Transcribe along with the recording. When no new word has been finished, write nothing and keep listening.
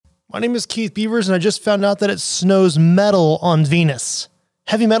My name is Keith Beavers, and I just found out that it snows metal on Venus.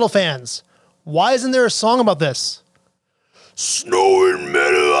 Heavy metal fans, why isn't there a song about this? Snowing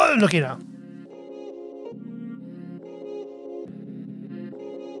metal. Okay, now.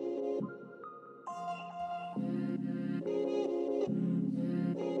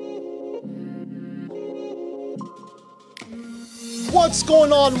 What's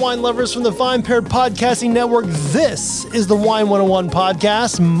going on, wine lovers from the Vine Paired Podcasting Network? This is the Wine 101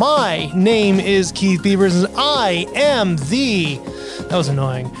 podcast. My name is Keith Beavers, and I am that was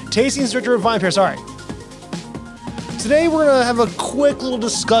annoying, tasting instructor of Vine Pair. Sorry. Today we're going to have a quick little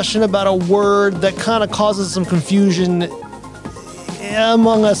discussion about a word that kind of causes some confusion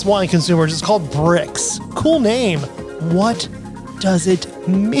among us wine consumers. It's called Brix. Cool name. What does it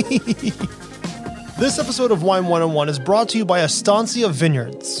mean? This episode of Wine 101 is brought to you by Estancia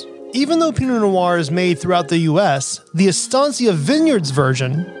Vineyards. Even though Pinot Noir is made throughout the US, the Estancia Vineyards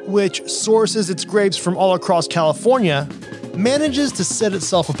version, which sources its grapes from all across California, manages to set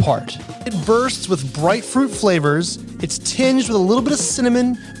itself apart. It bursts with bright fruit flavors, it's tinged with a little bit of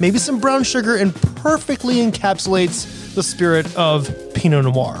cinnamon, maybe some brown sugar, and perfectly encapsulates the spirit of Pinot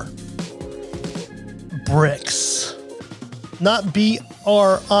Noir. Brix. Not B-R-I-C-K-X,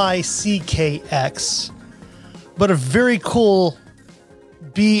 but a very cool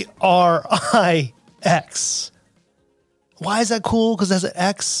B-R-I-X. Why is that cool? Because it has an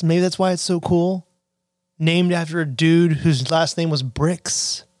X. Maybe that's why it's so cool. Named after a dude whose last name was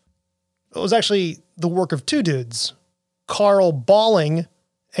Brix. It was actually the work of two dudes, Carl Balling,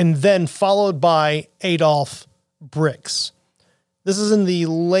 and then followed by Adolf Brix. This is in the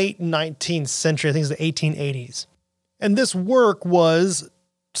late 19th century. I think it's the 1880s. And this work was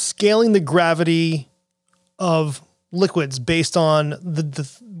scaling the gravity of liquids based on the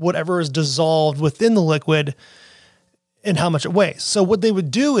whatever is dissolved within the liquid and how much it weighs. So what they would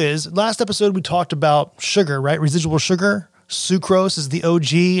do is, last episode we talked about sugar, right? Residual sugar. Sucrose is the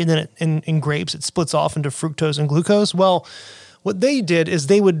OG, and then in grapes it splits off into fructose and glucose. Well, what they did is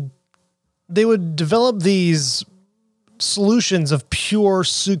they would develop these solutions of pure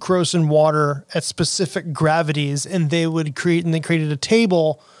sucrose and water at specific gravities, and they created a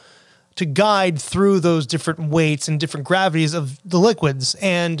table to guide through those different weights and different gravities of the liquids.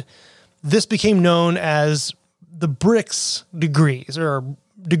 And this became known as the Brix degrees, or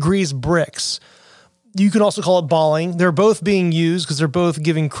degrees Brix. You can also call it Balling. They're both being used because they've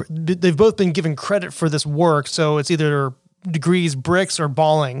both been given credit for this work. So it's either degrees Brix or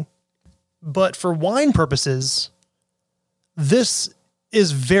Balling. But for wine purposes, this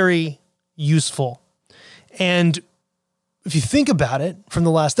is very useful. And if you think about it from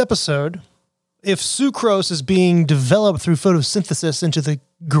the last episode, if sucrose is being developed through photosynthesis into the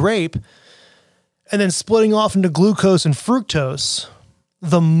grape and then splitting off into glucose and fructose,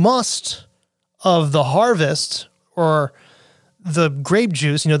 the must of the harvest, or the grape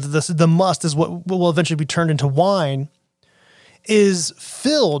juice, the must is what will eventually be turned into wine, is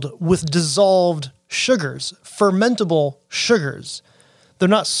filled with dissolved sugars, fermentable sugars. They're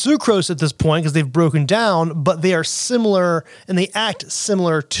not sucrose at this point because they've broken down, but they are similar and they act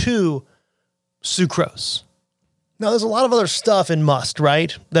similar to sucrose. Now, there's a lot of other stuff in must,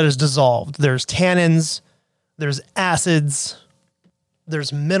 right, that is dissolved. There's tannins, there's acids,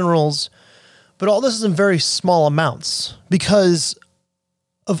 there's minerals, but all this is in very small amounts because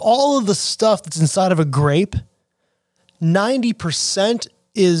of all of the stuff that's inside of a grape, 90%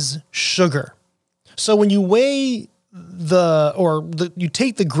 is sugar. So when you weigh you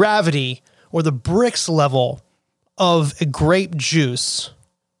take the gravity or the Brix level of a grape juice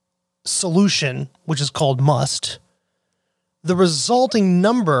solution, which is called must, the resulting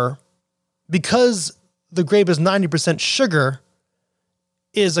number, because the grape is 90% sugar,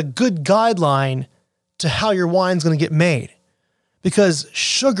 is a good guideline to how your wine's going to get made. Because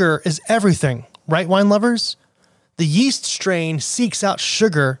sugar is everything, right, wine lovers? The yeast strain seeks out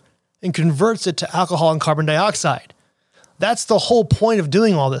sugar and converts it to alcohol and carbon dioxide. That's the whole point of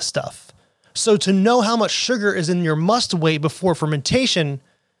doing all this stuff. So to know how much sugar is in your must weight before fermentation,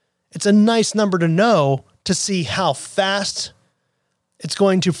 it's a nice number to know to see how fast it's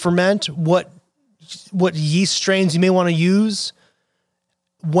going to ferment, what yeast strains you may want to use,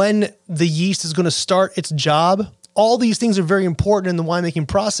 when the yeast is going to start its job. All these things are very important in the winemaking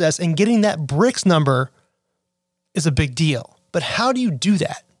process, and getting that Brix number is a big deal. But how do you do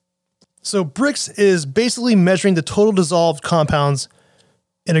that? So Brix is basically measuring the total dissolved compounds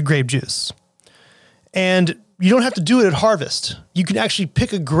in a grape juice. And you don't have to do it at harvest. You can actually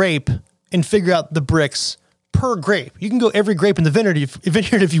pick a grape and figure out the Brix per grape. You can go every grape in the vineyard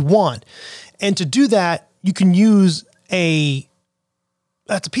if you want. And to do that, you can use a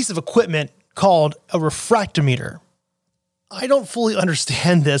That's a piece of equipment called a refractometer. I don't fully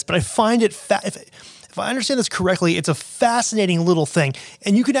understand this, but I find it, if I understand this correctly, it's a fascinating little thing.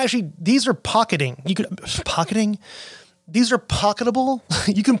 And you can actually, these are pocketing. These are pocketable.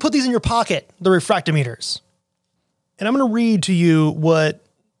 You can put these in your pocket, the refractometers. And I'm going to read to you what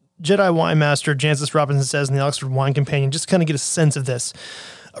Jedi wine master Jancis Robinson says in the Oxford Wine Companion, just to kind of get a sense of this.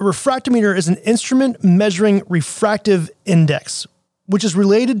 A refractometer is an instrument measuring refractive index, which is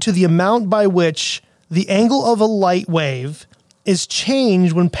related to the amount by which the angle of a light wave is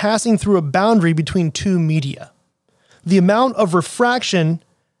changed when passing through a boundary between two media. The amount of refraction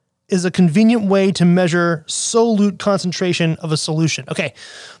is a convenient way to measure solute concentration of a solution. Okay,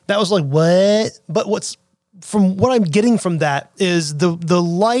 that was like, what? But from what I'm getting from that is the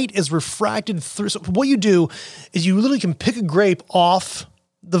light is refracted through. So what you do is you literally can pick a grape off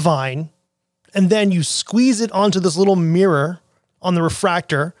the vine and then you squeeze it onto this little mirror on the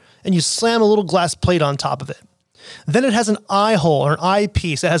refractor and you slam a little glass plate on top of it. Then it has an eye hole or an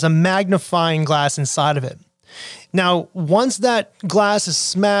eyepiece that has a magnifying glass inside of it. Now, once that glass is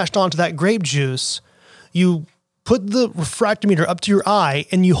smashed onto that grape juice, you put the refractometer up to your eye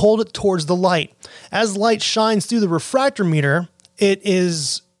and you hold it towards the light. As light shines through the refractometer, it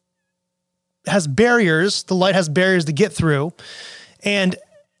has barriers. The light has barriers to get through. And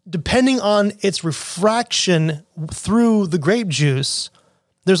depending on its refraction through the grape juice,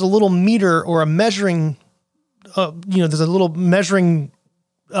 there's a little meter or a measuring, there's a little measuring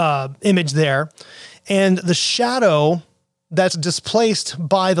image there. And the shadow that's displaced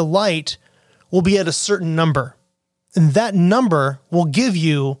by the light will be at a certain number. And that number will give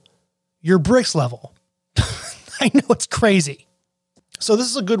you your Brix level. I know it's crazy. So this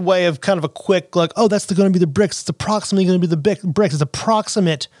is a good way of kind of a quick, like, oh, that's going to be the Brix. It's approximately going to be the Brix. It's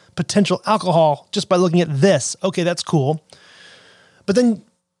approximate potential alcohol just by looking at this. Okay, that's cool. But then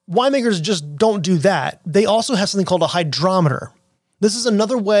winemakers just don't do that. They also have something called a hydrometer. This is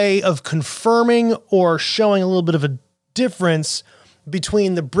another way of confirming or showing a little bit of a difference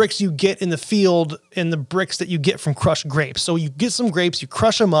between the Brix you get in the field and the Brix that you get from crushed grapes. So you get some grapes, you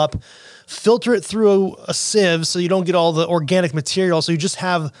crush them up, filter it through a sieve so you don't get all the organic material. So you just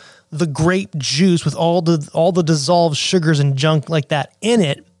have the grape juice with all the dissolved sugars and junk like that in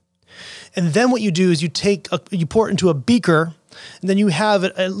it. And then what you do is you pour it into a beaker, and then you have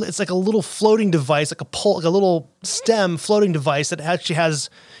it's like a little floating device, like a little stem floating device that actually has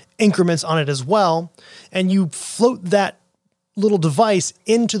increments on it as well. And you float that little device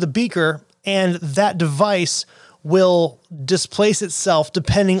into the beaker, and that device will displace itself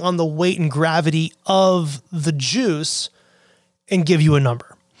depending on the weight and gravity of the juice and give you a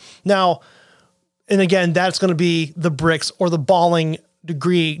number. Now, and again, that's going to be the Brix or the balling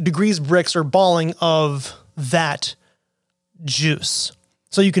degrees Brix or balling of that juice.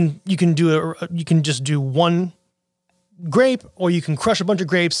 So you can just do one grape, or you can crush a bunch of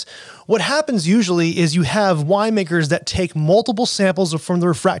grapes. What happens usually is you have winemakers that take multiple samples from the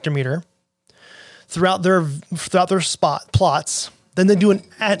refractometer throughout their plots. Then they do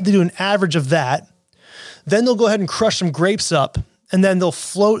an average of that. Then they'll go ahead and crush some grapes up, and then they'll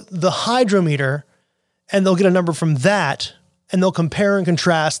float the hydrometer, and they'll get a number from that, and they'll compare and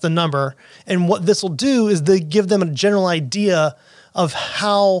contrast the number. And what this will do is they give them a general idea of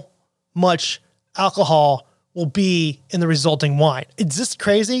how much alcohol will be in the resulting wine. Is this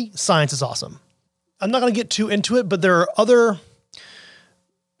crazy? Science is awesome. I'm not going to get too into it, but there are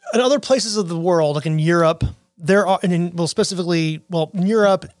in other places of the world, like in Europe, there are, in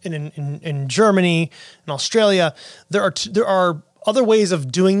Europe and in Germany and Australia, there are other ways of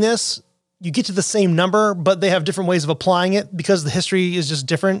doing this. You get to the same number, but they have different ways of applying it because the history is just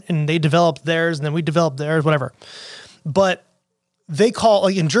different, and they developed theirs and then we developed theirs, whatever. But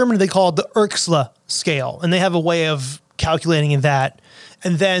in Germany, they call it the Erxle scale, and they have a way of calculating that.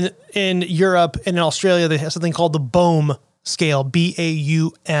 And then in Europe and in Australia, they have something called the Bohm scale,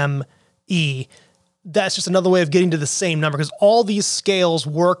 Baume. That's just another way of getting to the same number, because all these scales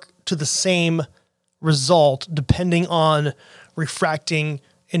work to the same result depending on refracting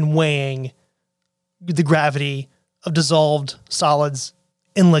and weighing the gravity of dissolved solids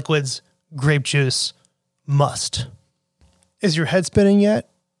in liquids. Grape juice must. Is your head spinning yet?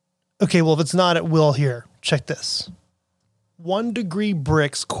 Okay, well, if it's not, it will here. Check this. 1 degree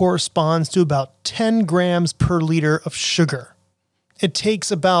Brix corresponds to about 10 grams per liter of sugar. It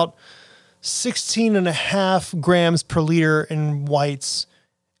takes about 16.5 grams per liter in whites,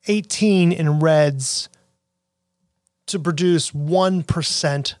 18 in reds, to produce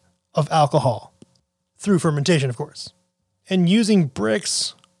 1% of alcohol through fermentation, of course. And using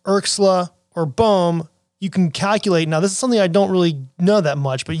Brix, Erxle, or Bohm, you can calculate. Now, this is something I don't really know that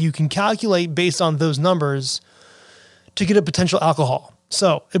much, but you can calculate based on those numbers to get a potential alcohol.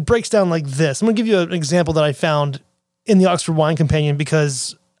 So it breaks down like this. I'm going to give you an example that I found in the Oxford Wine Companion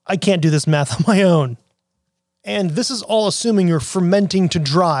because I can't do this math on my own. And this is all assuming you're fermenting to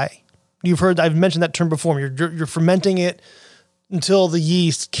dry. I've mentioned that term before. You're fermenting it until the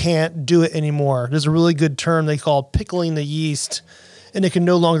yeast can't do it anymore. There's a really good term they call pickling the yeast, and it can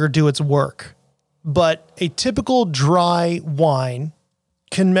no longer do its work. But a typical dry wine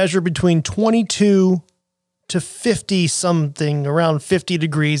can measure between 22 to 50 something, around 50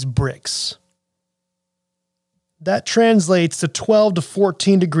 degrees Brix. That translates to 12 to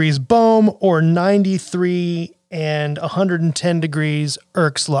 14 degrees Bohm or 93 and 110 degrees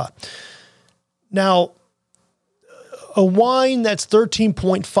Ursula. Now, a wine that's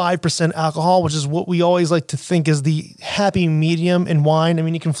 13.5% alcohol, which is what we always like to think is the happy medium in wine. I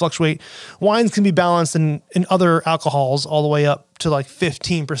mean, you can fluctuate. Wines can be balanced in other alcohols all the way up to like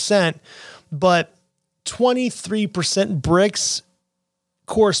 15%, but 23% Brix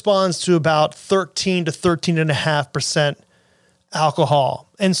corresponds to about 13 to 13.5% alcohol.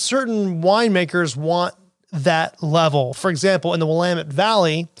 And certain winemakers want that level. For example, in the Willamette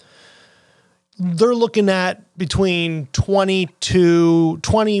Valley, they're looking at between 21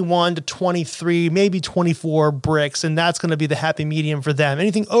 to 23, maybe 24 Brix, and that's going to be the happy medium for them.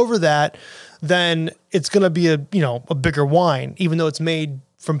 Anything over that, then it's going to be a bigger wine, even though it's made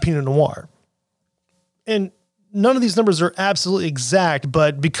from Pinot Noir. And none of these numbers are absolutely exact,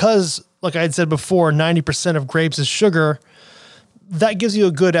 but because, like I had said before, 90% of grapes is sugar, that gives you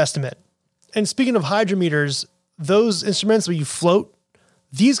a good estimate. And speaking of hydrometers, those instruments where you float,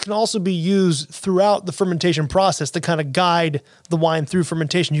 these can also be used throughout the fermentation process to kind of guide the wine through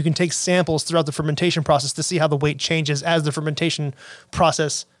fermentation. You can take samples throughout the fermentation process to see how the weight changes as the fermentation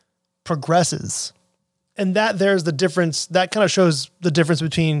process progresses. And there's the difference. That kind of shows the difference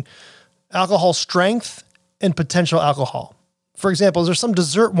between alcohol strength and potential alcohol. For example, there's some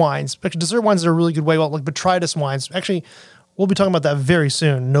dessert wines. Actually, dessert wines are a really good way, like botrytis wines. Actually, we'll be talking about that very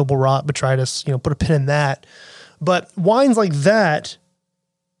soon. Noble Rot, botrytis, put a pin in that. But wines like that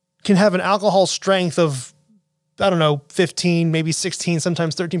can have an alcohol strength of, 15, maybe 16,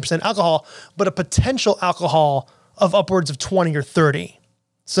 sometimes 13% alcohol, but a potential alcohol of upwards of 20 or 30.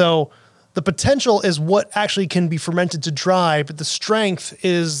 So the potential is what actually can be fermented to dry, but the strength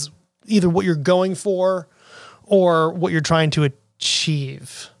is either what you're going for or what you're trying to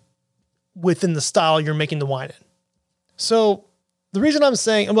achieve within the style you're making the wine in. So the reason I'm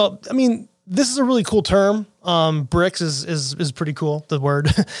saying, this is a really cool term. Brix is pretty cool, the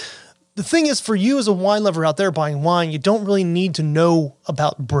word. The thing is, for you as a wine lover out there buying wine, you don't really need to know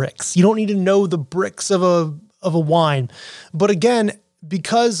about Brix. You don't need to know the Brix of a wine. But again,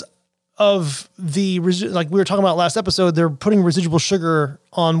 because of like we were talking about last episode, they're putting residual sugar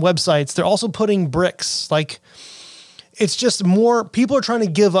on websites. They're also putting Brix. Like, it's just more, people are trying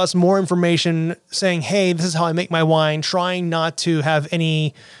to give us more information saying, hey, this is how I make my wine, trying not to have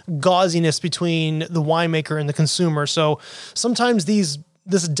any gauziness between the winemaker and the consumer. So sometimes this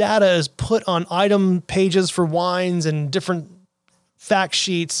data is put on item pages for wines and different fact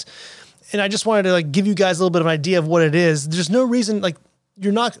sheets. And I just wanted to give you guys a little bit of an idea of what it is. There's no reason,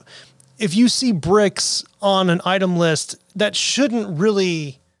 if you see Brix on an item list, that shouldn't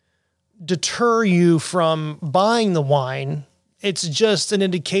really deter you from buying the wine. It's just an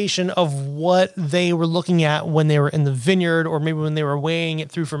indication of what they were looking at when they were in the vineyard or maybe when they were weighing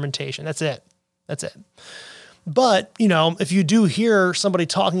it through fermentation. That's it. But, if you do hear somebody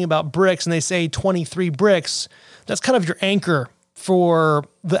talking about Brix and they say 23 Brix, that's kind of your anchor for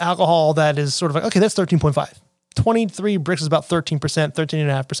the alcohol that is sort of like, okay, that's 13.5. 23 Brix is about 13%,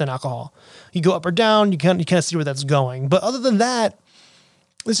 13.5% alcohol. You go up or down, you kind of see where that's going. But other than that,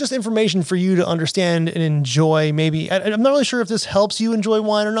 it's just information for you to understand and enjoy. Maybe I'm not really sure if this helps you enjoy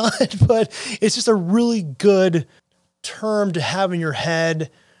wine or not, but it's just a really good term to have in your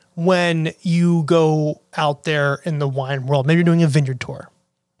head when you go out there in the wine world. Maybe you're doing a vineyard tour.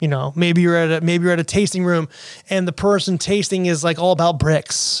 Maybe you're at a tasting room and the person tasting is all about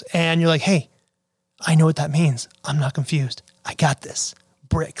Brix, and you're like, hey, I know what that means. I'm not confused. I got this.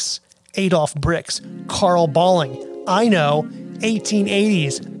 Brix, Adolf Brix, Carl Balling. I know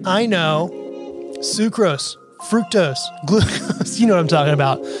 1880s. I know sucrose, fructose, glucose. You know what I'm talking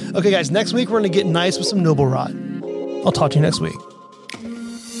about. Okay, guys, next week we're going to get nice with some Noble Rot. I'll talk to you next week.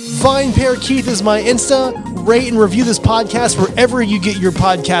 Vine Pear Keith is my Insta. Rate and review this podcast wherever you get your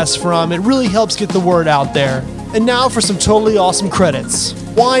podcasts from. It really helps get the word out there. And now for some totally awesome credits.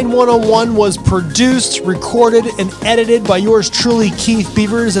 Wine 101 was produced, recorded, and edited by yours truly, Keith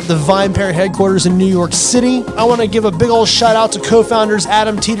Beavers, at the VinePair headquarters in New York City. I want to give a big old shout out to co-founders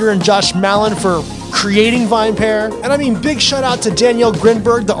Adam Teeter and Josh Mallon for creating VinePair. And I mean, big shout out to Danielle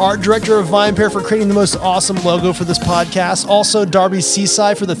Grinberg, the art director of VinePair, for creating the most awesome logo for this podcast. Also, Darby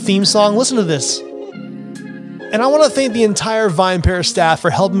Seaside for the theme song. Listen to this. And I want to thank the entire VinePair staff for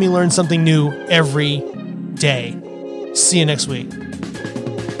helping me learn something new every day. See you next week.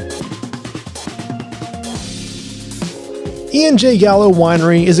 E&J Gallo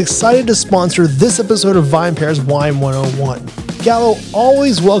Winery is excited to sponsor this episode of VinePair's Wine 101. Gallo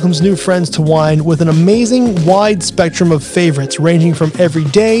always welcomes new friends to wine with an amazing wide spectrum of favorites ranging from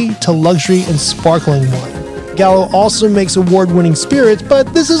everyday to luxury and sparkling wine. Gallo also makes award-winning spirits,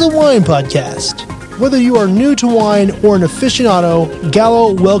 but this is a wine podcast. Whether you are new to wine or an aficionado,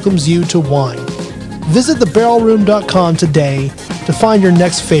 Gallo welcomes you to wine. Visit thebarrelroom.com today to find your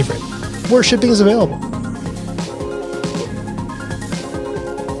next favorite, where shipping is available.